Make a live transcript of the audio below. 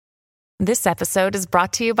This episode is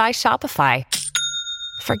brought to you by Shopify.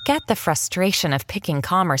 Forget the frustration of picking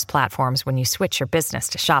commerce platforms when you switch your business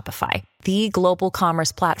to Shopify, the global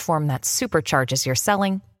commerce platform that supercharges your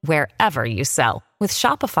selling wherever you sell. With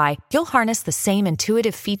Shopify, you'll harness the same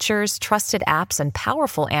intuitive features, trusted apps, and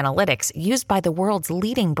powerful analytics used by the world's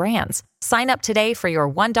leading brands. Sign up today for your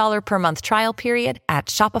 $1 per month trial period at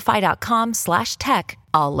shopify.com/tech,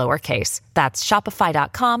 all lowercase. That's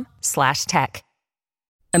shopify.com/tech.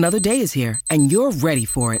 Another day is here, and you're ready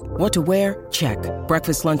for it. What to wear? Check.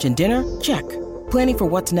 Breakfast, lunch, and dinner? Check. Planning for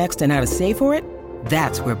what's next and how to save for it?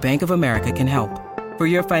 That's where Bank of America can help. For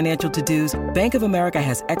your financial to-dos, Bank of America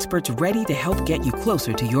has experts ready to help get you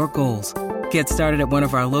closer to your goals. Get started at one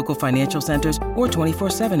of our local financial centers or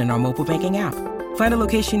 24/7 in our mobile banking app. Find a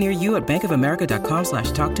location near you at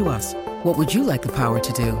bankofamerica.com/talktous. What would you like the power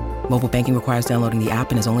to do? Mobile banking requires downloading the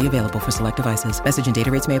app and is only available for select devices. Message and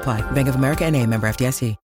data rates may apply. Bank of America N.A., member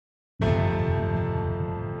FDIC.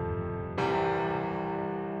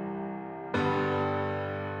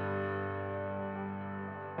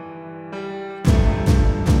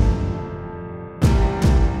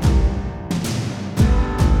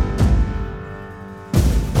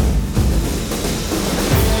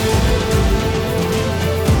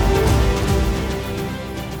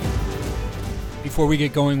 Before we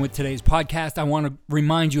get going with today's podcast, I want to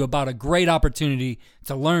remind you about a great opportunity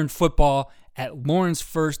to learn football at Lauren's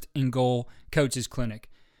First and Goal Coaches Clinic.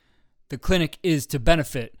 The clinic is to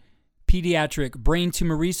benefit pediatric brain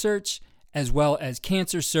tumor research as well as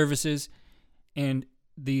cancer services, and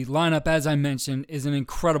the lineup, as I mentioned, is an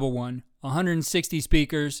incredible one. 160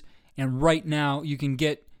 speakers, and right now you can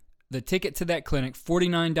get the ticket to that clinic,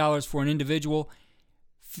 $49 for an individual,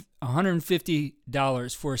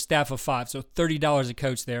 $150 for a staff of 5, so $30 a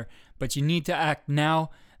coach there. But you need to act now.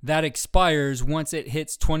 That expires once it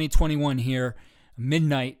hits 2021 here,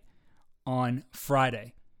 midnight on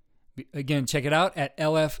Friday. Again, check it out at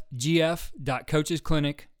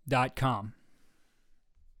lfgf.coachesclinic.com.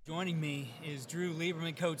 Joining me is Drew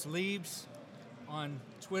Lieberman, Coach Liebs, on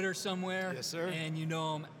Twitter somewhere. Yes, sir. And you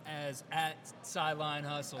know him as at Sideline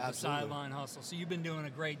Hustle, Absolutely. The Sideline Hustle. So you've been doing a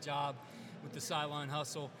great job with the Sideline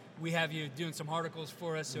Hustle. We have you doing some articles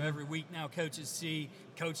for us, so every week now coaches see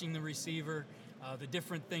coaching the receiver, the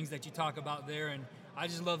different things that you talk about there, and I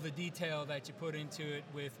just love the detail that you put into it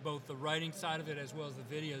with both the writing side of it as well as the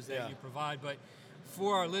videos that you provide. But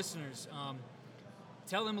for our listeners,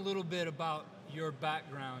 tell them a little bit about your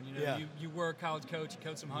background. You know, you were a college coach, you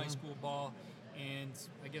coached some high school ball, and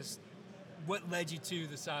I guess what led you to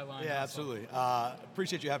the Sideline Hustle? Absolutely.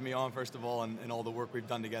 Appreciate you having me on, first of all, and all the work we've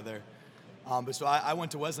done together. But I went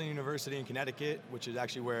to Wesleyan University in Connecticut, which is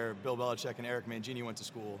actually where Bill Belichick and Eric Mangini went to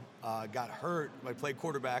school. Got hurt. I played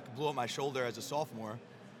quarterback, blew up my shoulder as a sophomore, and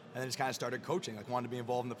then just kind of started coaching. Wanted to be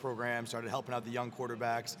involved in the program, started helping out the young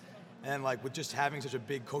quarterbacks. And with just having such a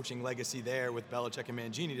big coaching legacy there with Belichick and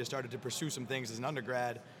Mangini, just started to pursue some things as an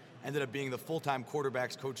undergrad. Ended up being the full-time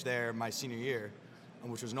quarterbacks coach there my senior year,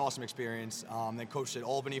 which was an awesome experience. Then coached at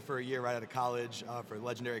Albany for a year right out of college for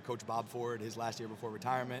legendary coach Bob Ford, his last year before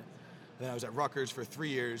retirement. Then I was at Rutgers for 3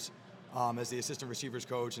 years as the assistant receivers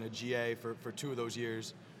coach and a GA for 2 of those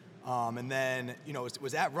years. And then,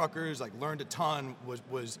 was at Rutgers, learned a ton,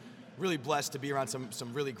 was really blessed to be around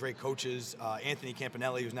some really great coaches. Anthony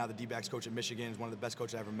Campanelli, who's now the D-backs coach at Michigan, is one of the best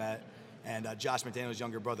coaches I ever met. And Josh McDaniels'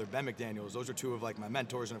 younger brother, Ben McDaniels. Those are 2 of my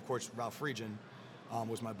mentors. And of course, Ralph Friedgen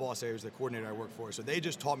was my boss there. He was the coordinator I worked for. So they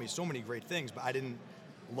just taught me so many great things, but I didn't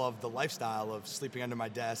love the lifestyle of sleeping under my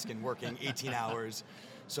desk and working 18 hours.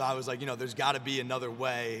 So I was there's got to be another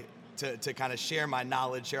way to kind of share my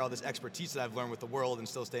knowledge, share all this expertise that I've learned with the world and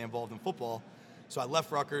still stay involved in football. So I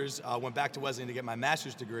left Rutgers, went back to Wesleyan to get my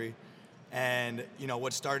master's degree. And,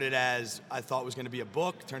 what started as I thought was going to be a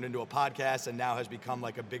book turned into a podcast and now has become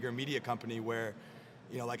a bigger media company where,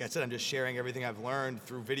 like I said, I'm just sharing everything I've learned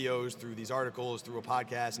through videos, through these articles, through a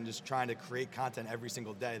podcast, and just trying to create content every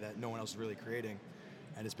single day that no one else is really creating.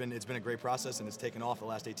 And it's been a great process, and it's taken off the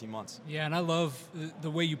last 18 months. Yeah, and I love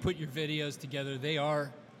the way you put your videos together. They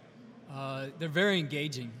are, they're very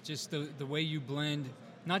engaging. Just the way you blend,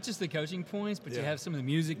 not just the coaching points, but you have some of the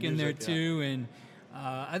music in there too. And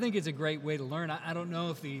I think it's a great way to learn. I don't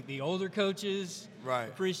know if the older coaches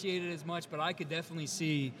appreciate it as much, but I could definitely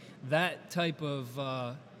see that type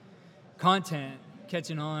of content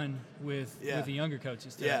catching on with the younger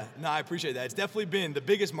coaches too. Yeah, no, I appreciate that. It's definitely been, the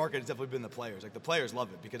biggest market has definitely been the players. The players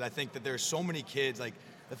love it because I think that there's so many kids. The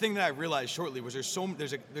thing that I realized shortly was there's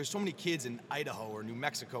so many kids in Idaho or New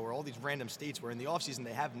Mexico or all these random states where in the offseason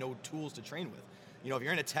they have no tools to train with. If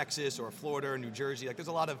you're in a Texas or Florida or New Jersey, there's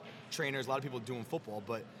a lot of trainers, a lot of people doing football,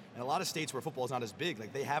 but And a lot of states where football is not as big,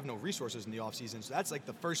 like they have no resources in the offseason. So that's like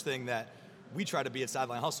the first thing that we try to be at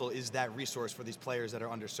Sideline Hustle, is that resource for these players that are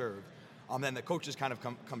underserved. Then the coaches kind of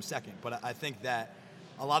come second. But I think that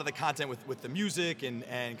a lot of the content with the music and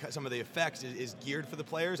some of the effects is geared for the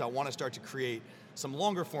players. I want to start to create some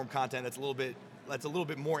longer form content that's a little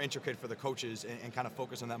bit more intricate for the coaches and kind of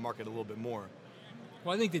focus on that market a little bit more.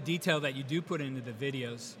 Well, I think the detail that you do put into the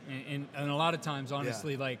videos, and a lot of times,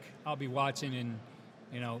 honestly, like I'll be watching and,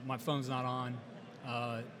 my phone's not on,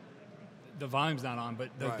 the volume's not on,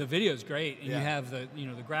 but the video's great, and you have the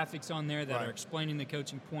graphics on there that are explaining the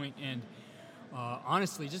coaching point, and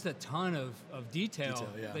honestly, just a ton of detail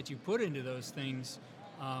that you put into those things.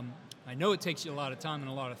 I know it takes you a lot of time and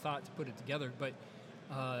a lot of thought to put it together, but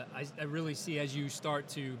I really see, as you start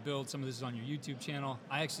to build some of this on your YouTube channel,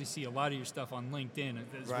 I actually see a lot of your stuff on LinkedIn.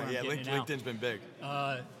 LinkedIn's been big.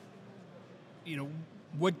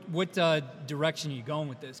 What direction are you going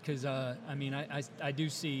with this? Because I do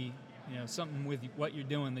see something with what you're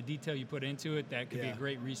doing, the detail you put into it, that could be a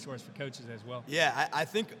great resource for coaches as well. Yeah, I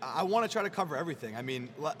think I want to try to cover everything. I mean,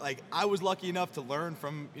 like I was lucky enough to learn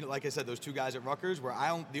from, like I said, those two guys at Rutgers, where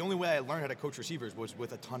the only way I learned how to coach receivers was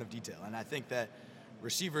with a ton of detail. And I think that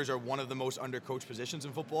receivers are one of the most undercoached positions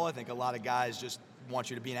in football. I think a lot of guys just want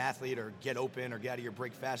you to be an athlete or get open or get out of your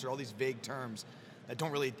break faster, all these vague terms that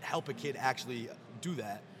don't really help a kid actually do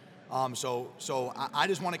that. So I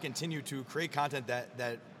just want to continue to create content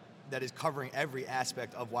that is covering every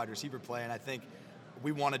aspect of wide receiver play, and I think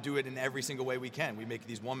we want to do it in every single way we can. We make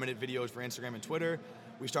these 1-minute videos for Instagram and Twitter.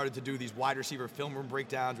 We started to do these wide receiver film room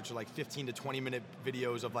breakdowns, which are like 15 to 20-minute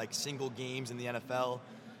videos of like single games in the NFL.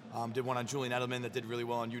 Did one on Julian Edelman that did really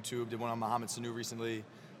well on YouTube. Did one on Mohamed Sanu recently.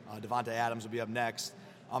 Devontae Adams will be up next.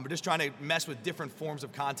 But just trying to mess with different forms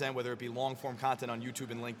of content, whether it be long-form content on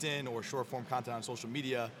YouTube and LinkedIn or short-form content on social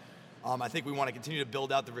media. I think we want to continue to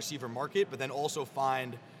build out the receiver market, but then also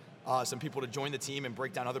find some people to join the team and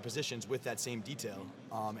break down other positions with that same detail,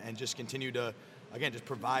 and just continue to, again, just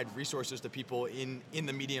provide resources to people in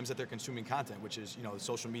the mediums that they're consuming content, which is,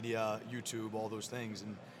 social media, YouTube, all those things,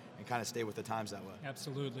 and kind of stay with the times that way.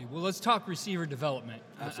 Absolutely. Well, let's talk receiver development.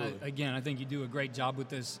 Absolutely. I think you do a great job with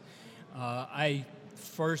this. I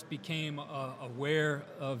first became aware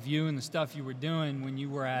of you and the stuff you were doing when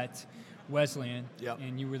you were at Wesleyan,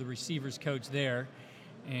 and you were the receivers coach there,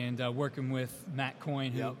 and working with Matt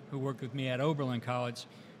Coyne, who worked with me at Oberlin College.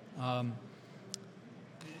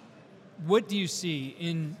 What do you see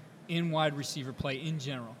in wide receiver play in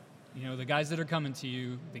general? The guys that are coming to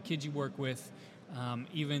you, the kids you work with,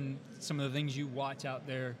 even some of the things you watch out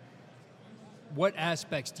there. What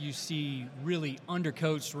aspects do you see really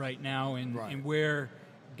undercoached right now, and where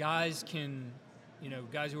guys can,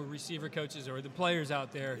 guys who are receiver coaches or the players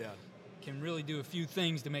out there can really do a few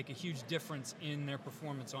things to make a huge difference in their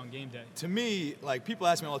performance on game day? To me, like, people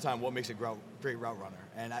ask me all the time, what makes a great route runner?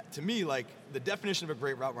 And to me, like, the definition of a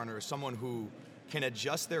great route runner is someone who can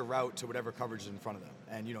adjust their route to whatever coverage is in front of them.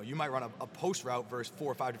 And you might run a post route versus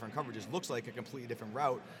 4 or 5 different coverages. Looks like a completely different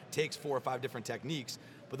route, takes 4 or 5 different techniques.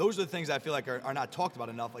 But those are the things I feel like are not talked about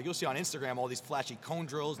enough. Like, you'll see on Instagram all these flashy cone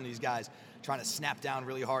drills and these guys trying to snap down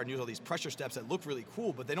really hard and use all these pressure steps that look really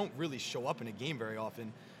cool, but they don't really show up in a game very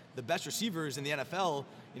often. The best receivers in the NFL,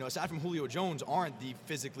 aside from Julio Jones, aren't the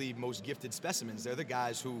physically most gifted specimens. They're the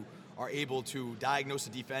guys who are able to diagnose the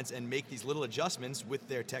defense and make these little adjustments with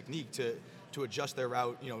their technique to adjust their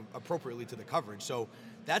route, appropriately to the coverage. So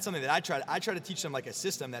that's something that I try to teach them, like a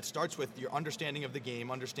system that starts with your understanding of the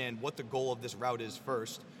game, understand what the goal of this route is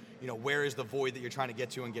first. Where is the void that you're trying to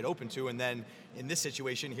get to and get open to, and then in this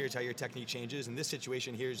situation, here's how your technique changes. In this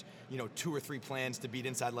situation, here's 2 or 3 plans to beat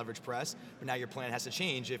inside leverage press, but now your plan has to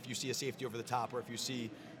change if you see a safety over the top, or if you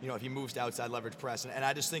see, if he moves to outside leverage press. And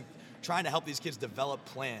I just think trying to help these kids develop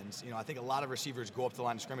plans. I think a lot of receivers go up to the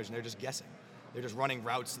line of scrimmage and they're just guessing. They're just running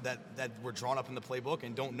routes that were drawn up in the playbook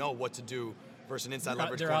and don't know what to do versus an inside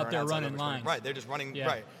leverage. They're out there running lines. Right, they're just running. Yeah.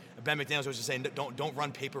 Right. Ben McDaniels was just saying, don't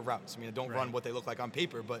run paper routes. Don't run what they look like on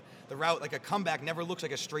paper. But the route, like a comeback, never looks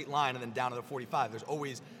like a straight line and then down to the 45. There's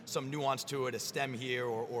always some nuance to it, a stem here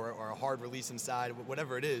or a hard release inside,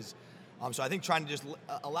 whatever it is. So I think trying to just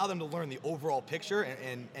allow them to learn the overall picture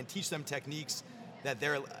and teach them techniques that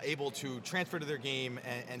they're able to transfer to their game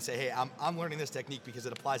and say, hey, I'm learning this technique because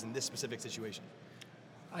it applies in this specific situation.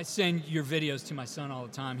 I send your videos to my son all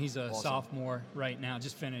the time. He's a sophomore right now,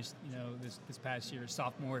 just finished, this past year,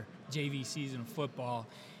 sophomore JV season of football,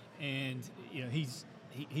 and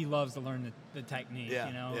he loves to learn the technique.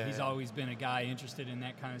 He's always been a guy interested in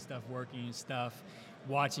that kind of stuff, working and stuff,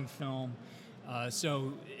 watching film.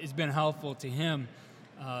 So it's been helpful to him.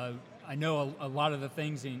 I know a lot of the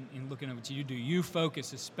things in looking at what you do, you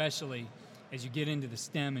focus especially as you get into the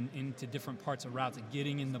stem and into different parts of routes and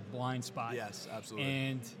getting in the blind spot. Yes, absolutely.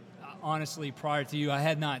 And honestly, prior to you, I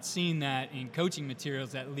had not seen that in coaching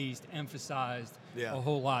materials, at least emphasized a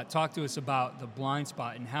whole lot. Talk to us about the blind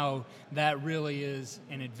spot and how that really is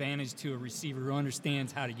an advantage to a receiver who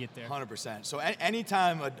understands how to get there. 100%. So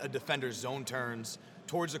anytime a defender's zone turns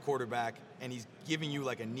towards the quarterback and he's giving you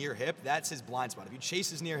like a near hip, that's his blind spot. If you chase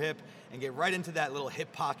his near hip and get right into that little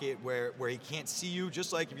hip pocket where he can't see you,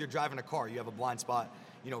 just like if you're driving a car, you have a blind spot,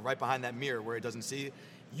 right behind that mirror where it doesn't see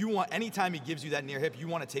you. Anytime he gives you that near hip, you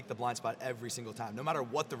want to take the blind spot every single time, no matter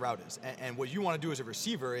what the route is. And what you want to do as a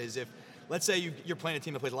receiver is if, let's say you're playing a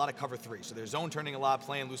team that plays a lot of cover 3, so they're zone turning a lot,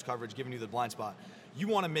 playing loose coverage, giving you the blind spot. You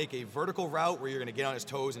want to make a vertical route where you're going to get on his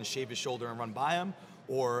toes and shave his shoulder and run by him,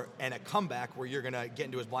 and a comeback where you're going to get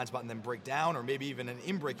into his blind spot and then break down, or maybe even an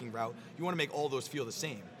in-breaking route. You want to make all those feel the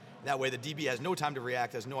same. That way the DB has no time to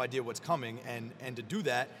react, has no idea what's coming, and to do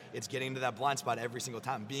that, it's getting into that blind spot every single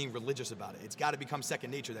time, being religious about it. It's got to become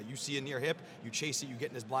second nature that you see a near hip, you chase it, you get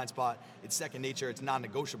in his blind spot. It's second nature, it's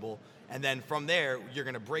non-negotiable. And then from there, you're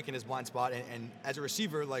going to break in his blind spot. And as a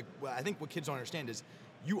receiver, I think what kids don't understand is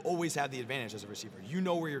you always have the advantage as a receiver. You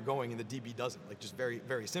know where you're going and the DB doesn't, just very,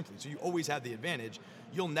 very simply. So you always have the advantage.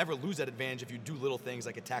 You'll never lose that advantage if you do little things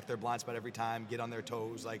like attack their blind spot every time, get on their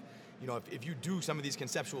toes. If you do some of these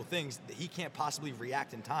conceptual things, he can't possibly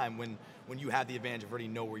react in time when you have the advantage of already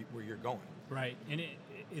know where you're going. Right, and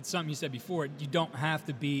it's something you said before. You don't have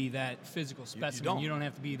to be that physical specimen. You don't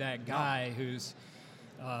have to be that guy who's,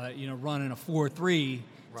 running a 4.3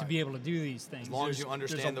 to be able to do these things. As long as you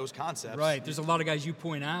understand those concepts. Right. There's a lot of guys you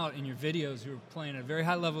point out in your videos who are playing at a very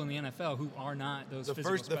high level in the NFL who are not those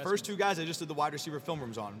physical specimens. The first 2 guys I just did the wide receiver film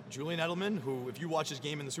rooms on. Julian Edelman, who, if you watch his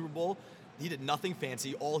game in the Super Bowl, he did nothing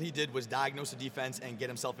fancy. All he did was diagnose the defense and get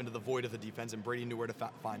himself into the void of the defense, and Brady knew where to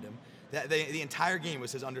find him. The entire game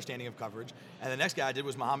was his understanding of coverage. And the next guy I did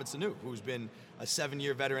was Mohamed Sanu, who's been a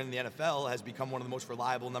 7-year veteran in the NFL, has become one of the most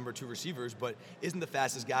reliable number 2 receivers, but isn't the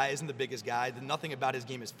fastest guy, isn't the biggest guy. Nothing about his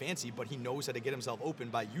game is fancy, but he knows how to get himself open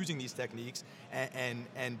by using these techniques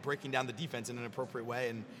and breaking down the defense in an appropriate way.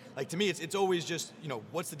 And to me, it's always just,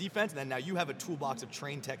 what's the defense? And then now you have a toolbox of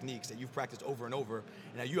trained techniques that you've practiced over and over.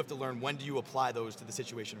 And now you have to learn when do you apply those to the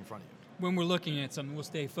situation in front of you. When we're looking at something, we'll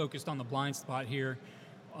stay focused on the blind spot here.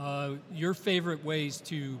 Your favorite ways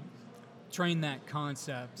to train that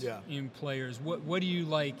concept in players, what do you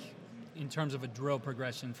like in terms of a drill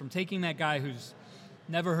progression, from taking that guy who's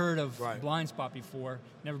never heard of blind spot before,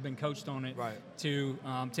 never been coached on it, to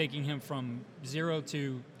taking him from 0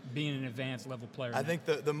 to being an advanced level player? I think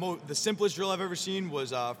the simplest drill I've ever seen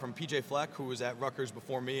was from PJ Fleck, who was at Rutgers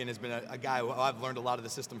before me and has been a guy who I've learned a lot of the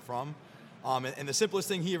system from. And the simplest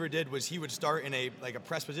thing he ever did was he would start in a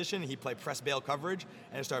press position. He'd play press bail coverage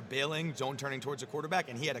and start bailing, zone turning towards the quarterback,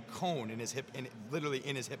 and he had a cone in his hip, literally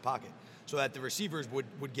in his hip pocket, so that the receivers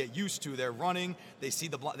would get used to their running. They see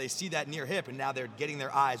that near hip, and now they're getting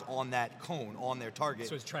their eyes on that cone, on their target.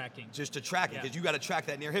 So it's tracking. Just to track it, because you got to track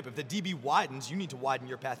that near hip. If the DB widens, you need to widen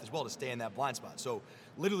your path as well to stay in that blind spot. So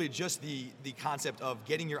literally just the concept of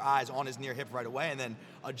getting your eyes on his near hip right away and then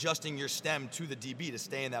adjusting your stem to the DB to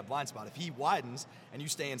stay in that blind spot. If he widens and you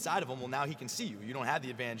stay inside of him, well, now he can see you. You don't have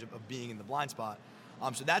the advantage of being in the blind spot.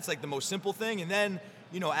 So that's the most simple thing. And then,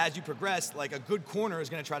 as you progress, a good corner is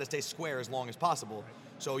going to try to stay square as long as possible.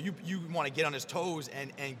 So you want to get on his toes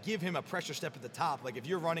and give him a pressure step at the top. If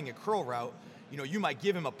you're running a curl route, you might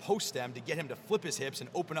give him a post stem to get him to flip his hips and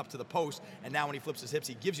open up to the post. And now when he flips his hips,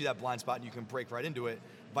 he gives you that blind spot and you can break right into it.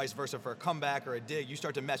 Vice versa for a comeback or a dig. You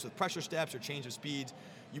start to mess with pressure steps or change of speeds.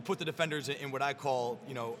 You put the defenders in what I call,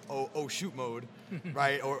 shoot mode,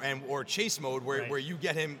 right? Or chase mode where you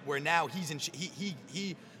get him, where now he's in,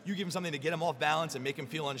 you give him something to get him off balance and make him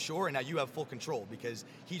feel unsure, and now you have full control because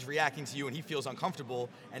he's reacting to you and he feels uncomfortable,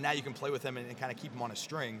 and now you can play with him and kind of keep him on a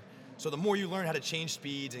string. So the more you learn how to change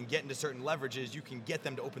speeds and get into certain leverages, you can get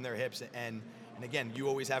them to open their hips, and again, you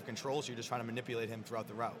always have control, so you're just trying to manipulate him throughout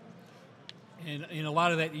the route. And a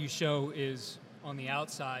lot of that you show is on the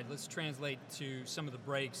outside. Let's translate to some of the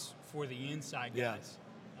breaks for the inside guys.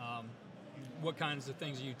 What kinds of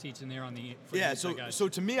things are you teaching there on the inside guys? So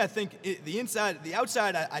to me, I think the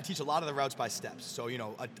outside, I teach a lot of the routes by steps. So,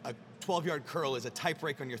 a 12-yard curl is a tight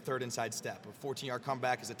break on your third inside step. A 14-yard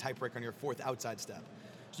comeback is a tight break on your fourth outside step.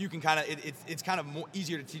 So you can it's kind of more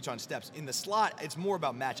easier to teach on steps. In the slot, it's more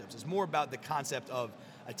about matchups. It's more about the concept of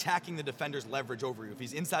attacking the defender's leverage over you. If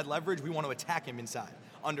he's inside leverage, we want to attack him inside,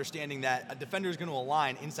 understanding that a defender is going to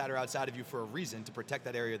align inside or outside of you for a reason to protect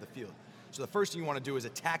that area of the field. So the first thing you want to do is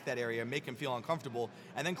attack that area, make him feel uncomfortable,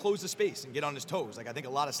 and then close the space and get on his toes. Like I think a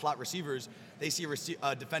lot of slot receivers, they see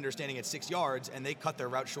a defender standing at 6 yards and they cut their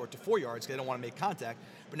route short to 4 yards because they don't want to make contact.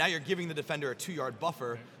 But now you're giving the defender a 2-yard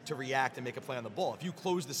buffer to react and make a play on the ball. If you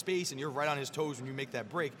close the space and you're right on his toes when you make that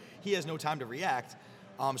break, he has no time to react.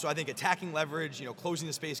 So I think attacking leverage, closing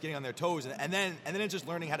the space, getting on their toes, and then it's just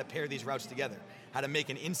learning how to pair these routes together, how to make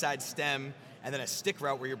an inside stem and then a stick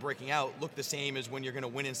route where you're breaking out look the same as when you're going to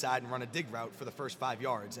win inside and run a dig route for the first 5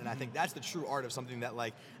 yards. And I think that's the true art of something that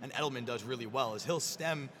like an Edelman does really well, is he'll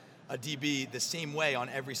stem a DB the same way on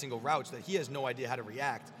every single route so that he has no idea how to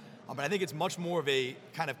react. But I think it's much more of a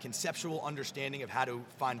kind of conceptual understanding of how to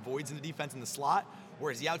find voids in the defense in the slot,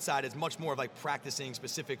 whereas the outside is much more of like practicing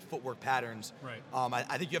specific footwork patterns. Right.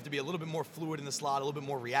 I think you have to be a little bit more fluid in the slot, a little bit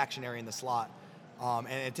more reactionary in the slot. And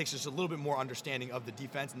it takes just a little bit more understanding of the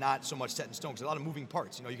defense, not so much set in stone, because a lot of moving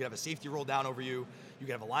parts. You could have a safety roll down over you. You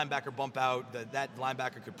could have a linebacker bump out. That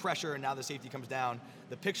linebacker could pressure, and now the safety comes down.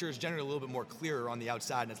 The picture is generally a little bit more clearer on the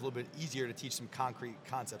outside, and it's a little bit easier to teach some concrete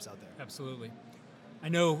concepts out there. Absolutely. I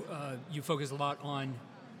know you focus a lot on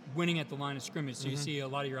winning at the line of scrimmage, so you see a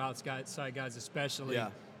lot of your outside guys especially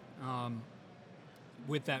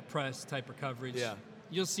with that press type of coverage. Yeah.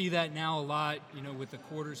 You'll see that now a lot, with the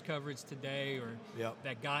quarters coverage today, or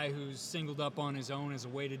that guy who's singled up on his own as a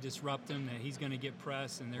way to disrupt him, that he's going to get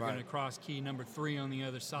pressed and they're going to cross key number 3 on the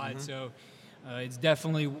other side. So it's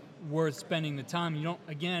definitely worth spending the time. You don't,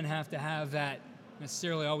 again, have to have that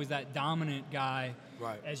necessarily always that dominant guy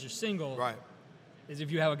as your single. Right. As if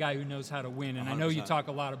you have a guy who knows how to win. And 100%. I know you talk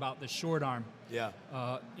a lot about the short arm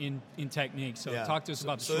in technique. So talk to us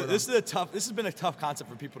about the short arm. This has been a tough concept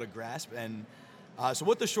for people to grasp. And so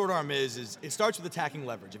what the short arm is it starts with attacking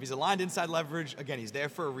leverage. If he's aligned inside leverage, again, he's there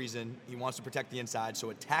for a reason. He wants to protect the inside,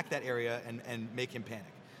 so attack that area and make him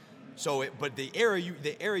panic. But the area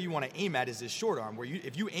you want to aim at is his short arm, where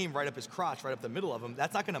if you aim right up his crotch, right up the middle of him,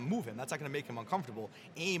 that's not going to move him. That's not going to make him uncomfortable.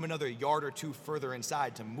 Aim another yard or 2 further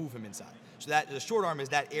inside to move him inside. So that the short arm is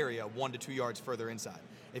that area 1 to 2 yards further inside.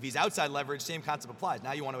 If he's outside leverage, same concept applies.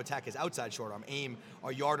 Now you want to attack his outside short arm. Aim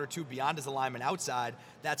a yard or 2 beyond his alignment outside.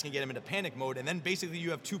 That's going to get him into panic mode. And then basically you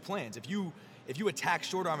have 2 plans. If you attack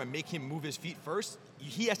short arm and make him move his feet first,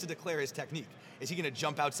 he has to declare his technique. Is he going to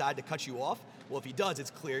jump outside to cut you off? Well, if he does, it's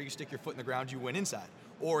clear. You stick your foot in the ground, you win inside.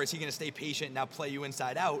 Or is he going to stay patient and now play you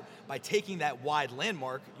inside out? By taking that wide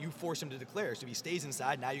landmark, you force him to declare. So if he stays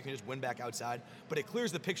inside, now you can just win back outside. But it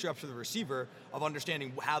clears the picture up for the receiver of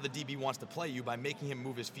understanding how the DB wants to play you by making him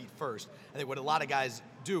move his feet first. I think what a lot of guys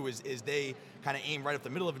do is they kind of aim right up the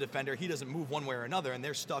middle of a defender. He doesn't move one way or another, and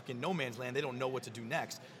they're stuck in no man's land. They don't know what to do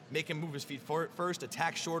next. Make him move his feet first,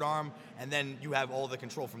 attack short arm, and then you have all the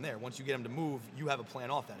control from there. Once you get him to move, you have a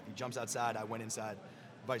plan off that. If he jumps outside, I went inside.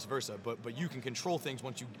 Vice versa, but you can control things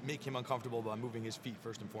once you make him uncomfortable by moving his feet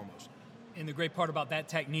first and foremost. And the great part about that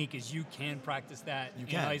technique is you can practice that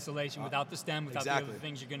in isolation without the stem, without the other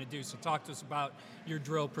things you're going to do. So talk to us about your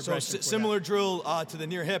drill progression. So similar drill to the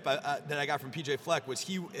near hip that I got from PJ Fleck was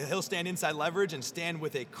he'll stand inside leverage and stand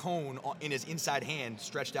with a cone in his inside hand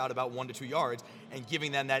stretched out about 1 to 2 yards and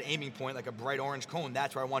giving them that aiming point like a bright orange cone.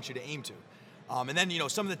 That's where I want you to aim to. And then,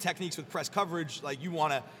 some of the techniques with press coverage, like you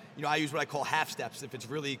want to, I use what I call half steps if it's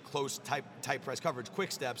really close, tight press coverage,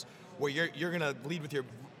 quick steps, where you're going to lead with your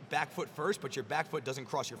back foot first, but your back foot doesn't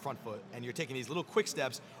cross your front foot. And you're taking these little quick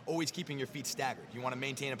steps, always keeping your feet staggered. You want to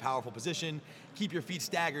maintain a powerful position, keep your feet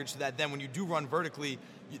staggered so that then when you do run vertically,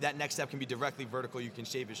 that next step can be directly vertical. You can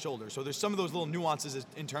shave his shoulder. So there's some of those little nuances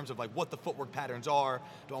in terms of like what the footwork patterns are.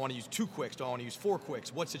 Do I want to use 2 quicks? Do I want to use 4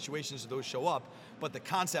 quicks? What situations do those show up? But the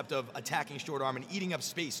concept of attacking short arm and eating up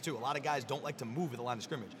space too. A lot of guys don't like to move at the line of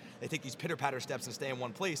scrimmage. They take these pitter-patter steps and stay in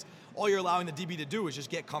one place. All you're allowing the DB to do is just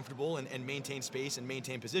get comfortable and maintain space and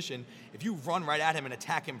maintain position. If you run right at him and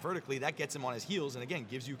attack him vertically, that gets him on his heels and again,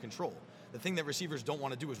 gives you control. The thing that receivers don't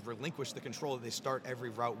want to do is relinquish the control that they start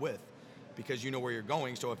every route with, because you know where you're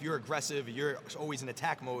going. So if you're aggressive, you're always in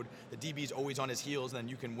attack mode, the DB's always on his heels, then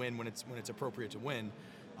you can win when it's appropriate to win.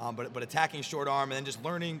 But attacking short arm and then just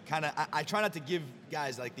learning kind of, I try not to give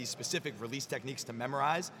guys like these specific release techniques to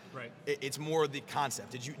memorize. Right. It's more the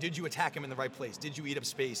concept. Did you attack him in the right place? Did you eat up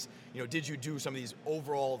space? Did you do some of these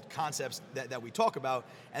overall concepts that we talk about?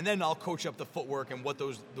 And then I'll coach up the footwork and what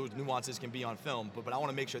those nuances can be on film. But I want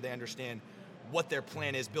to make sure they understand what their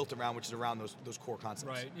plan is built around, which is around those core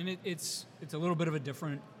concepts. Right, and it's a little bit of a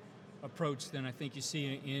different approach than I think you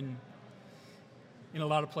see in a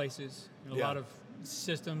lot of places, in a lot of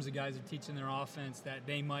systems. The guys are teaching their offense that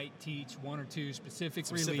they might teach 1 or 2 specific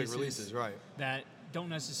releases right, that don't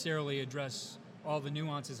necessarily address all the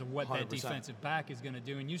nuances of what 100%. That defensive back is going to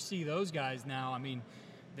do. And you see those guys now, I mean,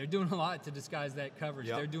 they're doing a lot to disguise that coverage.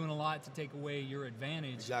 Yep. They're doing a lot to take away your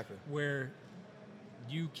advantage. Exactly. Where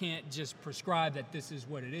you can't just prescribe that this is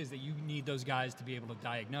what it is, that you need those guys to be able to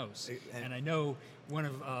diagnose. And I know one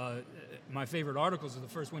of my favorite articles, or the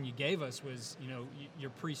first one you gave us, was, your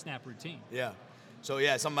pre-snap routine. Yeah. So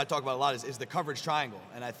yeah, something I talk about a lot is the coverage triangle.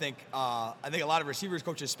 And I think a lot of receivers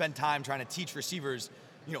coaches spend time trying to teach receivers,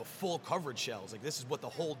 full coverage shells. Like, this is what the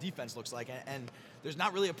whole defense looks like. And there's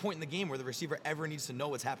not really a point in the game where the receiver ever needs to know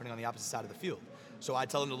what's happening on the opposite side of the field. So I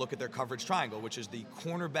tell them to look at their coverage triangle, which is the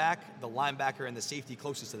cornerback, the linebacker, and the safety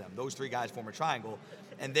closest to them. Those three guys form a triangle,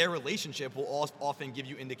 and their relationship will often give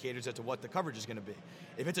you indicators as to what the coverage is going to be.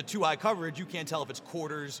 If it's a two-high coverage, you can't tell if it's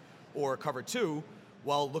quarters or cover two.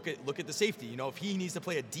 Well, look at the safety. If he needs to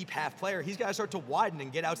play a deep half player, he's got to start to widen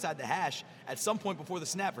and get outside the hash at some point before the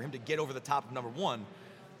snap for him to get over the top of number one.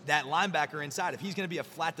 That linebacker inside, if he's going to be a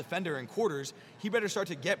flat defender in quarters, he better start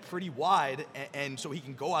to get pretty wide, and so he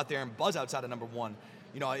can go out there and buzz outside of number one.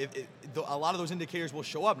 A lot of those indicators will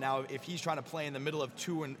show up. Now, if he's trying to play in the middle of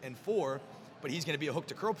 2 and 4, but he's going to be a hook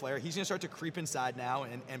to curl player, he's going to start to creep inside now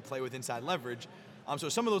and play with inside leverage. So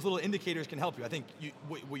some of those little indicators can help you. I think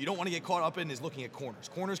what you don't want to get caught up in is looking at corners.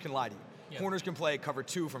 Corners can lie to you. Yep. Corners can play cover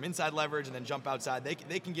 2 from inside leverage and then jump outside.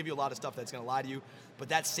 They can give you a lot of stuff that's going to lie to you, but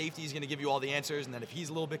that safety is going to give you all the answers. And then if he's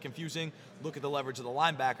a little bit confusing, look at the leverage of the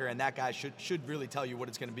linebacker, and that guy should really tell you what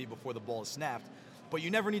it's going to be before the ball is snapped. But you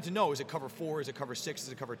never need to know, is it cover 4, is it cover 6, is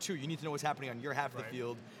it cover 2? You need to know what's happening on your half of the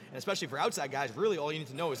field. And especially for outside guys, really all you need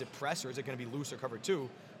to know, is it press or is it going to be loose or cover 2,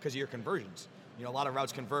 because of your conversions. A lot of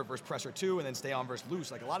routes convert versus press or 2 and then stay on versus loose.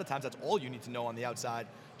 Like, a lot of times that's all you need to know on the outside,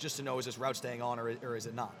 just to know, is this route staying on or is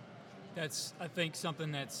it not? That's, I think,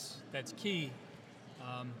 something that's key.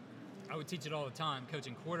 I would teach it all the time,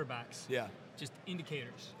 coaching quarterbacks. Yeah. Just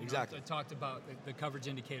indicators. Exactly. I talked about the coverage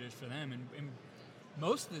indicators for them, and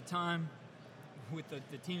most of the time, with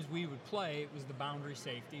the teams we would play, it was the boundary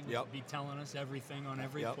safety. Would be telling us everything on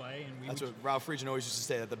every play. And that's what Ralph Friedgen always used to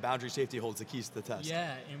say, that the boundary safety holds the keys to the test.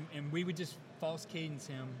 Yeah, and we would just false cadence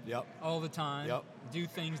him all the time, do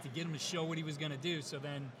things to get him to show what he was going to do,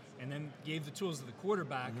 and then gave the tools to the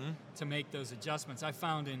quarterback to make those adjustments. I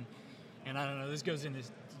found and I don't know, this goes into,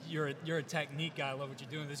 you're a technique guy, I love what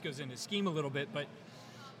you're doing. This goes into scheme a little bit, but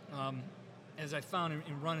as I found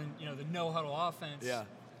in running, the no-huddle offense,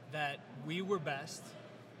 that we were best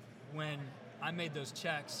when I made those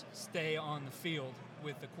checks stay on the field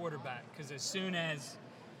with the quarterback, because as soon as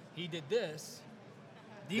he did this,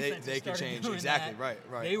 defense they could change. Exactly. That.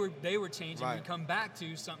 Right. They were changing. We come back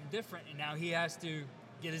to something different, and now he has to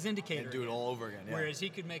get his indicator and do it all over again. Yeah. Whereas he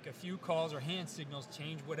could make a few calls or hand signals,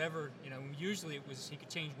 change whatever. Usually it was he could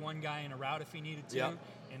change one guy in a route if he needed to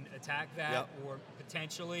and attack that, or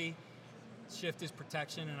potentially shift his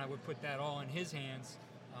protection, and I would put that all in his hands.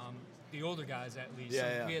 The older guys, at least.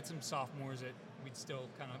 We had some sophomores that we'd still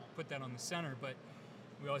kind of put that on the center, but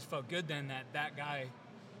we always felt good then that guy,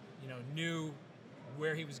 knew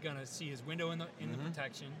where he was going to see his window in the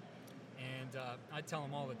protection. And I tell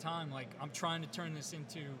him all the time, like, I'm trying to turn this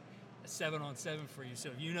into a 7-on-7 for you. So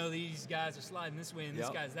if these guys are sliding this way and this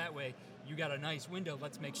guy's that way, you got a nice window.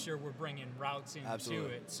 Let's make sure we're bringing routes into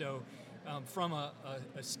it. So from a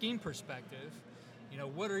scheme perspective,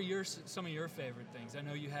 what are some of your favorite things? I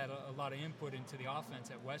know you had a lot of input into the offense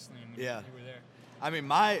at Wesleyan when you were there. I mean,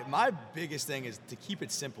 my biggest thing is to keep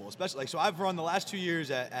it simple, especially so I've run the last 2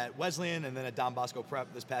 years at Wesleyan and then at Don Bosco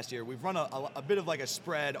Prep this past year. We've run a bit of like a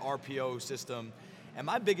spread RPO system. And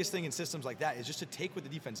my biggest thing in systems like that is just to take what the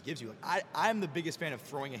defense gives you. Like, I'm the biggest fan of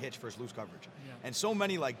throwing a hitch versus loose coverage. Yeah. And so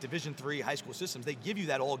many like Division III high school systems, they give you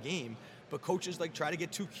that all game, but coaches like try to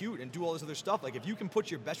get too cute and do all this other stuff. Like, if you can put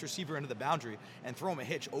your best receiver into the boundary and throw him a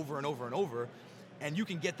hitch over and over and over, and you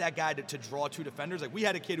can get that guy to draw 2 defenders. Like, we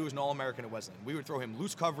had a kid who was an All-American at Wesleyan. We would throw him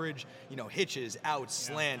loose coverage, hitches, outs,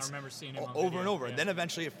 slants, I remember seeing him over and over. And then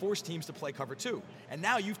eventually it forced teams to play cover 2. And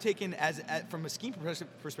now you've taken, from a scheme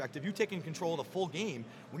perspective, you've taken control of the full game.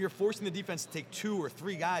 When you're forcing the defense to take 2 or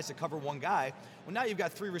 3 guys to cover 1 guy, well, now you've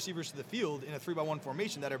got 3 receivers to the field in a 3-by-1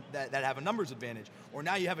 formation that have a numbers advantage. Or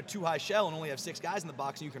now you have a 2-high shell and only have 6 guys in the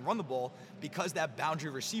box and you can run the ball because that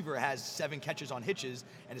boundary receiver has 7 catches on hitches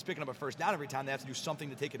and is picking up a first down every time they have to do something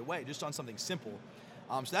to take it away, just on something simple.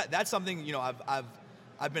 So that's something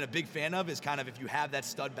I've been a big fan of, is kind of, if you have that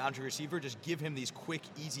stud boundary receiver, just give him these quick,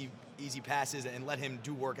 easy passes and let him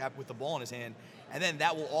do work with the ball in his hand. And then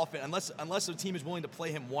that will often, unless the team is willing to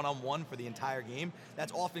play him one-on-one for the entire game,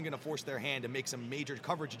 that's often going to force their hand to make some major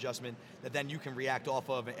coverage adjustment that then you can react off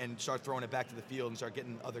of and start throwing it back to the field and start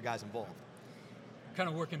getting other guys involved. Kind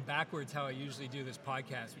of working backwards how I usually do this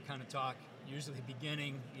podcast. We kind of talk usually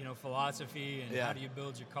beginning, philosophy and how do you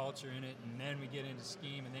build your culture in it, and then we get into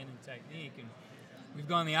scheme and then in technique. And we've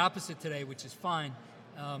gone the opposite today, which is fine.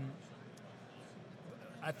 I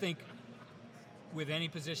think with any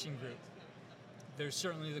position group, there's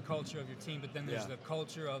certainly the culture of your team, but then there's the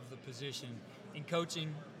culture of the position. In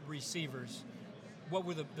coaching receivers, what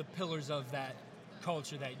were the pillars of that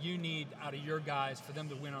culture that you need out of your guys for them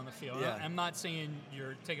to win on the field? Yeah. I'm not saying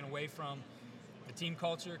you're taking away from the team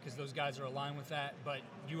culture, because those guys are aligned with that, but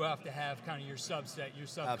you have to have kind of your subset, your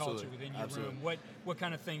subculture within your room. What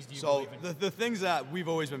kind of things do you believe in? So the things that we've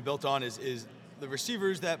always been built on is the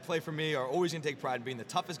receivers that play for me are always going to take pride in being the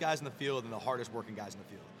toughest guys in the field and the hardest working guys in the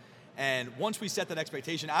field. And once we set that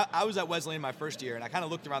expectation, I was at Wesleyan my first year, and I kind of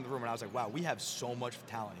looked around the room and I was like, wow, we have so much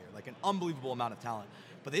talent here, like an unbelievable amount of talent.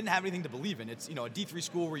 But they didn't have anything to believe in. It's, a D3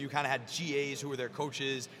 school where you kind of had GAs who were their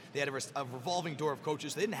coaches. They had a revolving door of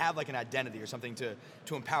coaches. They didn't have like an identity or something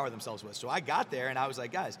to empower themselves with. So I got there and I was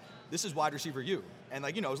like, guys, this is wide receiver U. And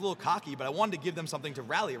like, I was a little cocky, but I wanted to give them something to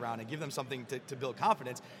rally around and give them something to build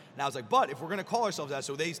confidence. And I was like, but if we're going to call ourselves that,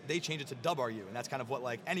 so they changed it to WRU. And that's kind of what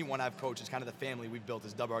like anyone I've coached is kind of the family we've built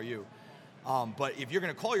is WRU. But if you're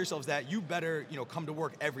going to call yourselves that, you better, come to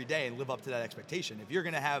work every day and live up to that expectation. If you're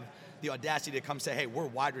going to have the audacity to come say, hey, we're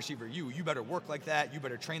wide receiver you better work like that, you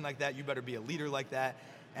better train like that, you better be a leader like that,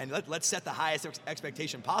 and let's set the highest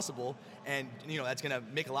expectation possible. And, that's going to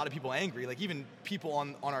make a lot of people angry. Like even people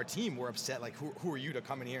on our team were upset, like, who are you to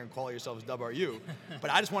come in here and call yourselves WRU? But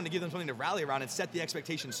I just wanted to give them something to rally around and set the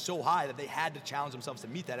expectation so high that they had to challenge themselves to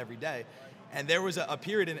meet that every day. And there was a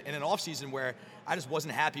period in an offseason where I just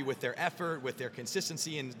wasn't happy with their effort, with their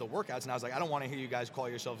consistency in the workouts. And I was like, I don't want to hear you guys call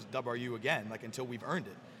yourselves WRU again, like until we've earned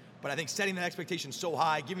it. But I think setting that expectation so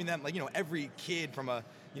high, giving them, like, every kid from a,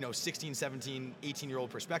 16, 17,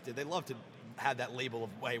 18-year-old perspective, they love to have that label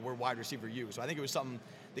of, hey, we're wide receiver U. So I think it was something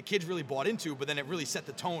the kids really bought into, but then it really set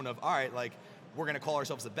the tone of, all right, like, we're going to call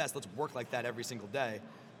ourselves the best. Let's work like that every single day.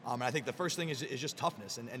 And I think the first thing is just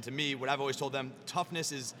toughness. And to me, what I've always told them,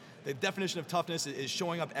 the definition of toughness is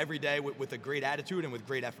showing up every day with a great attitude and with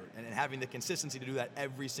great effort, and having the consistency to do that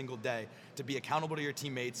every single day, to be accountable to your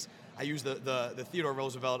teammates. I use the Theodore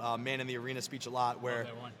Roosevelt Man in the Arena speech a lot, where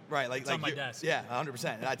right, like, it's on my desk. Yeah,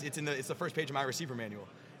 100%. And it's the first page of my receiver manual.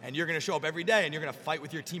 And you're going to show up every day and you're going to fight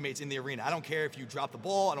with your teammates in the arena. I don't care if you drop the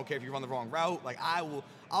ball. I don't care if you run the wrong route. Like,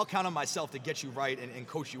 I'll count on myself to get you right and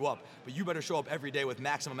coach you up. But you better show up every day with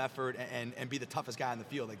maximum effort and be the toughest guy on the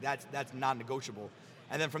field. Like, that's non-negotiable.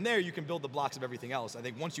 And then from there, you can build the blocks of everything else. I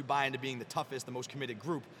think once you buy into being the toughest, the most committed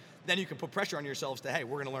group, then you can put pressure on yourselves to, hey,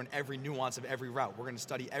 we're going to learn every nuance of every route. We're going to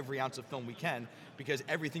study every ounce of film we can, because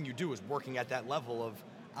everything you do is working at that level of,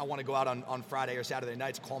 I want to go out on Friday or Saturday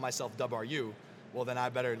nights, call myself WRU. Well, then I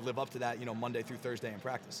better live up to that, Monday through Thursday in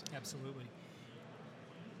practice. Absolutely.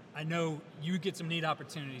 I know you get some neat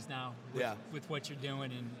opportunities now with what you're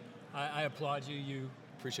doing, and I applaud you. You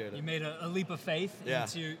appreciate it. You made a leap of faith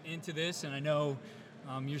into this, and I know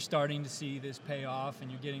you're starting to see this pay off,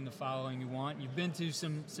 and you're getting the following you want. You've been to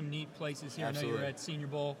some neat places here. Absolutely. I know you're at Senior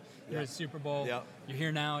Bowl, you're at Super Bowl. Yep. You're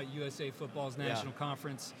here now at USA Football's National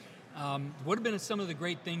Conference. What have been some of the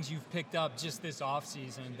great things you've picked up just this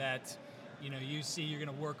offseason that you see you're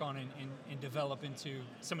going to work on and develop into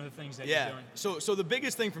some of the things that you're doing? So the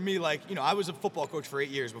biggest thing for me, I was a football coach for 8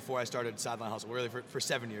 years before I started Sideline Hustle, really for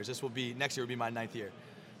 7 years. Next year will be my 9th year.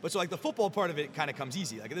 But so the football part of it kind of comes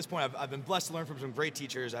easy. At this point, I've been blessed to learn from some great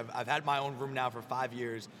teachers. I've had my own room now for 5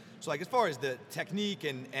 years. So as far as the technique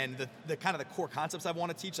and the kind of the core concepts I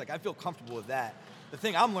want to teach, I feel comfortable with that. The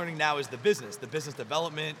thing I'm learning now is the business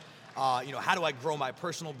development. How do I grow my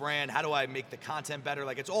personal brand? How do I make the content better?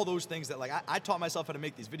 It's all those things that I taught myself how to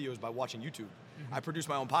make these videos by watching YouTube. Mm-hmm. I produce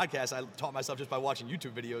my own podcast. I taught myself just by watching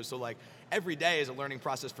YouTube videos. So every day is a learning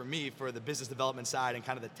process for me for the business development side and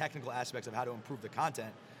kind of the technical aspects of how to improve the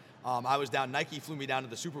content. Nike flew me down to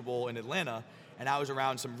the Super Bowl in Atlanta, and I was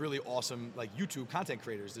around some really awesome YouTube content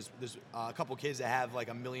creators. There's a couple kids that have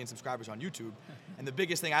 1 million subscribers on YouTube, and the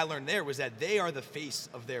biggest thing I learned there was that they are the face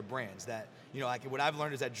of their brands. That what I've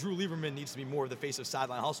learned is that Drew Lieberman needs to be more of the face of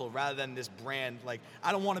Sideline Hustle rather than this brand.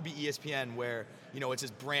 I don't want to be ESPN where it's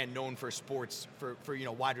this brand known for sports for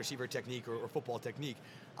wide receiver technique or football technique.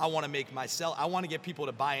 I want to get people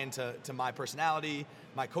to buy into my personality,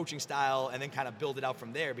 my coaching style, and then kind of build it out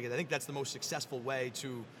from there, because I think that's the most successful way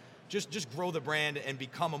to just grow the brand and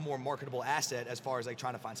become a more marketable asset as far as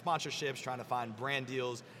trying to find sponsorships, trying to find brand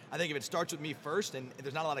deals. I think if it starts with me first, and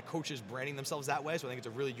there's not a lot of coaches branding themselves that way, so I think it's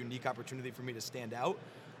a really unique opportunity for me to stand out.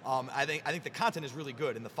 I think the content is really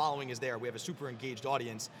good and the following is there. We have a super engaged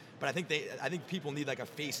audience, but I think people need like a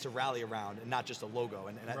face to rally around and not just a logo.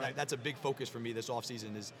 And Right. that's a big focus for me this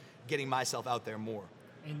offseason is getting myself out there more.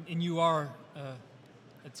 And you are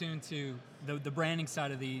attuned to the branding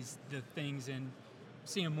side of the things, and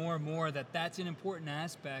seeing more and more that's an important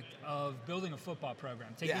aspect of building a football program.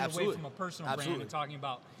 Taking it away from a personal brand and talking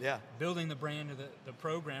about building the brand of the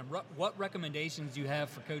program. What recommendations do you have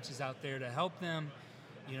for coaches out there to help them,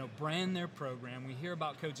 brand their program? We hear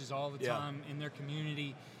about coaches all the time in their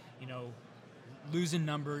community, losing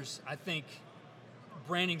numbers. I think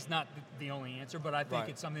branding's not the only answer, but I think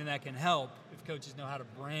it's something that can help if coaches know how to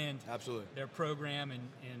brand their program and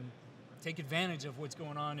take advantage of what's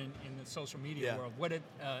going on in the social media world. What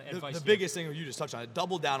advice? The biggest thing you just touched on,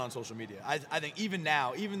 double down on social media. I think even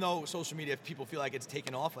now, even though social media, if people feel like it's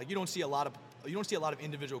taken off, like you don't see a lot of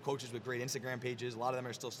individual coaches with great Instagram pages. A lot of them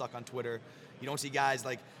are still stuck on Twitter. You don't see guys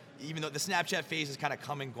like, even though the Snapchat phase is kind of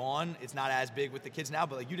come and gone, it's not as big with the kids now,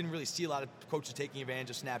 but like you didn't really see a lot of coaches taking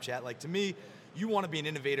advantage of Snapchat. Like to me, you want to be an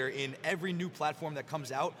innovator in every new platform that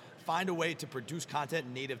comes out. Find a way to produce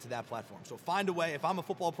content native to that platform. So find a way, if I'm a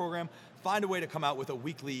football program, find a way to come out with a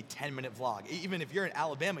weekly 10-minute vlog. Even if you're in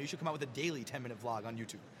Alabama, you should come out with a daily 10-minute vlog on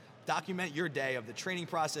YouTube. Document your day of the training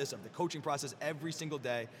process, of the coaching process every single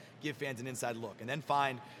day. Give fans an inside look. And then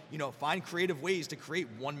find creative ways to create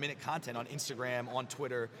 1-minute content on Instagram, on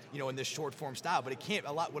Twitter, in this short form style. But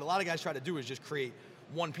what a lot of guys try to do is just create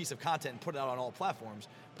one piece of content and put it out on all platforms.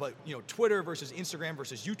 But Twitter versus Instagram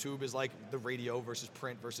versus YouTube is like the radio versus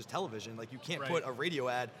print versus television. Like you can't put a radio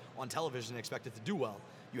ad on television and expect it to do well.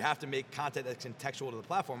 You have to make content that's contextual to the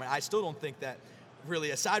platform. And I still don't think that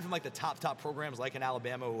really, aside from like the top programs like in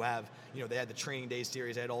Alabama who have, they had the training day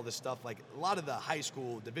series, they had all this stuff, like a lot of the high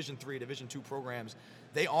school Division III, Division II programs,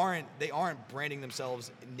 they aren't branding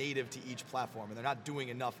themselves native to each platform, and they're not doing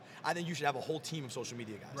enough. I think you should have a whole team of social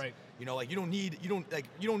media guys. Right. You don't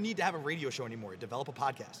need to have a radio show anymore. Develop a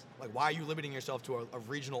podcast. Like, why are you limiting yourself to a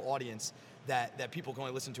regional audience that people can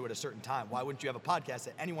only listen to at a certain time? Why wouldn't you have a podcast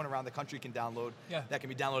that anyone around the country can download? That can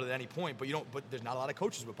be downloaded at any point, but there's not a lot of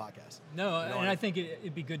coaches with podcasts. No, and I think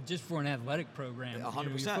it'd be good just for an athletic program,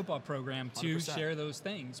 100%. Your football program, to 100%. share those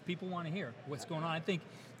things. People want to hear what's going on. I think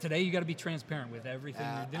today you got to be transparent with everything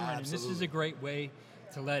you're doing, absolutely. and this is a great way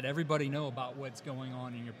to let everybody know about what's going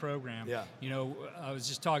on in your program. Yeah. I was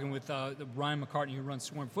just talking with Ryan McCartney, who runs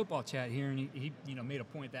Swarm Football Chat here, and he made a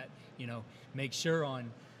point that make sure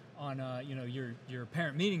on your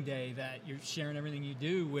parent meeting day that you're sharing everything you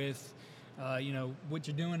do with what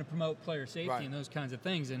you're doing to promote player safety and those kinds of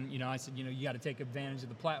things. And I said you got to take advantage of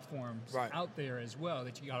the platforms out there as well,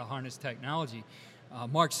 that you got to harness technology.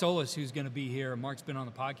 Mark Solis, who's going to be here, Mark's been on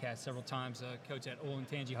the podcast several times, coach at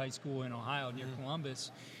Olentangy High School in Ohio near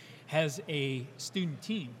Columbus, has a student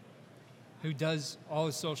team who does all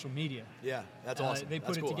his social media. Yeah, that's awesome. They put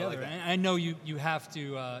that's it cool. together. I like that. And I know you have to,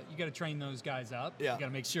 you got to train those guys up. Yeah. You got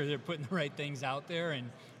to make sure they're putting the right things out there and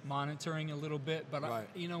monitoring a little bit. But,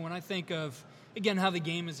 when I think of, again, how the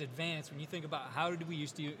game has advanced, when you think about how did we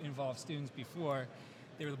used to involve students before,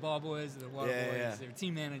 they were the ball boys, the water boys, they were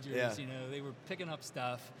team managers, they were picking up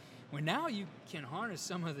stuff. Well, now you can harness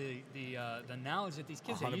some of the knowledge that these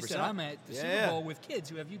kids have. You said, I'm at the Super Bowl with kids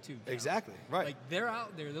who have YouTube channels. Exactly, right. Like, they're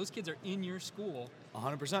out there. Those kids are in your school.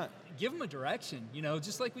 100%. Give them a direction,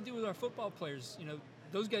 just like we do with our football players.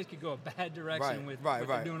 Those guys could go a bad direction with what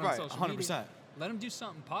they're doing on social 100%. media. Let them do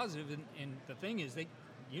something positive, and the thing is, they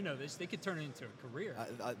could turn it into a career.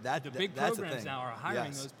 The big programs now are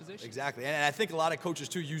hiring those positions. Exactly, and I think a lot of coaches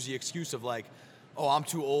too use the excuse of like, oh, I'm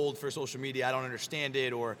too old for social media, I don't understand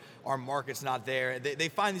it, or our market's not there. They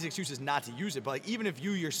find these excuses not to use it. But like, even if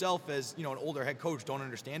you yourself as an older head coach don't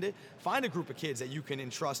understand it, find a group of kids that you can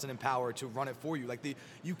entrust and empower to run it for you. Like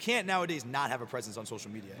you can't nowadays not have a presence on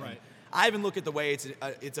social media. Right. And I even look at the way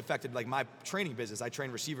it's affected like my training business. I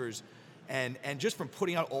train receivers. And just from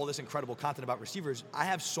putting out all this incredible content about receivers, I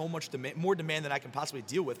have so much more demand than I can possibly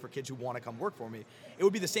deal with for kids who want to come work for me. It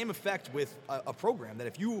would be the same effect with a program that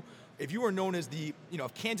if you are known as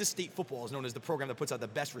if Kansas State football is known as the program that puts out the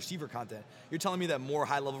best receiver content, you're telling me that more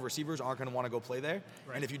high-level receivers aren't going to want to go play there?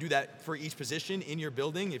 Right. And if you do that for each position in your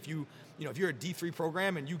building, if you're a D3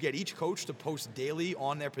 program and you get each coach to post daily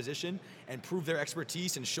on their position and prove their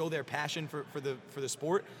expertise and show their passion for the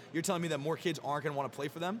sport, you're telling me that more kids aren't going to want to play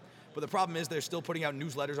for them? But the problem is they're still putting out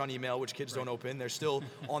newsletters on email, which kids don't open. They're still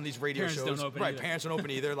on these radio Parents shows. Don't open either. Parents don't open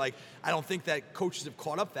either. Like, I don't think that coaches have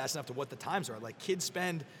caught up fast enough to what the times are. Like, kids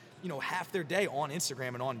spend, half their day on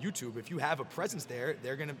Instagram and on YouTube. If you have a presence there,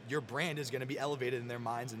 your brand is going to be elevated in their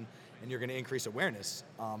minds, and you're going to increase awareness.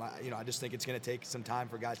 I just think it's going to take some time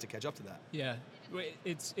for guys to catch up to that. Yeah,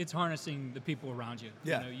 it's harnessing the people around you.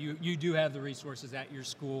 Yeah. You do have the resources at your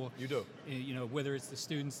school. You do. Whether it's the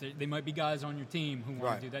students, they might be guys on your team who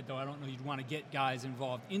want to do that, though I don't know you'd want to get guys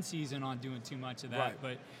involved in season on doing too much of that. Right.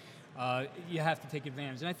 But you have to take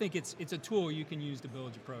advantage. And I think it's a tool you can use to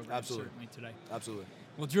build your program. Absolutely. Certainly today. Absolutely.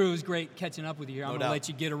 Well, Drew, it was great catching up with you here. I'm No going to doubt. let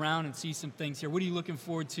you get around and see some things here. What are you looking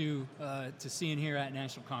forward to seeing here at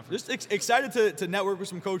National Conference? Just excited to network with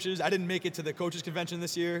some coaches. I didn't make it to the coaches convention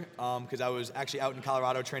this year because I was actually out in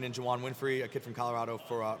Colorado training Juwan Winfrey, a kid from Colorado,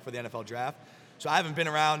 for the NFL draft. So I haven't been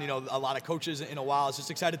around, a lot of coaches in a while. It's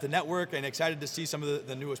just excited to network and excited to see some of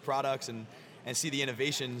the newest products and see the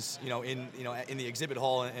innovations, in the exhibit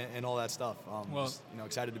hall and all that stuff. Just,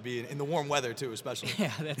 excited to be in the warm weather too, especially.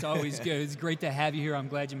 Yeah, that's always good. It's great to have you here. I'm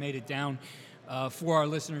glad you made it down for our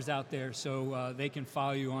listeners out there, so they can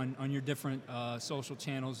follow you on your different social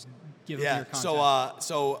channels. Give them your contact.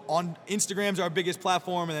 So on Instagram's our biggest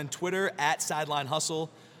platform, and then Twitter at Sideline Hustle.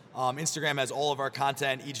 Instagram has all of our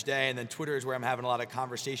content each day, and then Twitter is where I'm having a lot of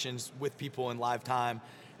conversations with people in live time.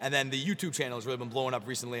 And then the YouTube channel has really been blowing up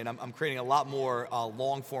recently, and I'm creating a lot more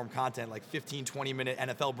long-form content, like 15, 20-minute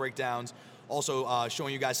NFL breakdowns. Also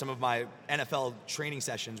showing you guys some of my NFL training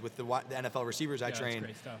sessions with the NFL receivers I train. That's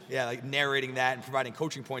great stuff. Yeah, like narrating that and providing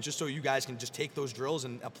coaching points just so you guys can just take those drills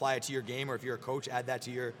and apply it to your game, or if you're a coach, add that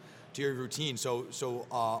to your routine. So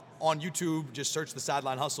on YouTube, just search the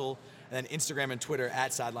Sideline Hustle, and then Instagram and Twitter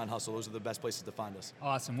at Sideline Hustle. Those are the best places to find us.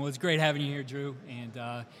 Awesome. Well, it's great having you here, Drew, and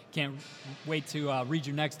can't wait to read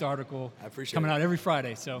your next article. I appreciate coming it. out every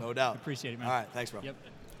Friday. So no doubt. Appreciate it, man. All right, thanks, bro. Yep.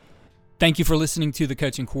 Thank you for listening to the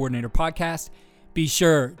Coaching Coordinator Podcast. Be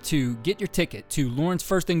sure to get your ticket to Lawrence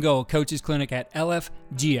First and Goal Coaches Clinic at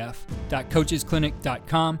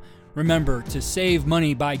lfgf.coachesclinic.com. Remember to save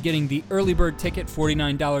money by getting the early bird ticket,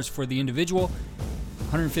 $49 for the individual,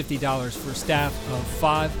 $150 for staff of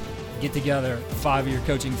 5. Get together 5 of your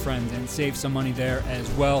coaching friends and save some money there as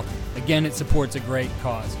well. Again, it supports a great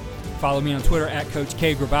cause. Follow me on Twitter at Coach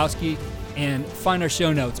K. Grabowski, and find our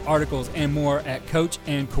show notes, articles, and more at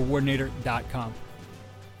coachandcoordinator.com.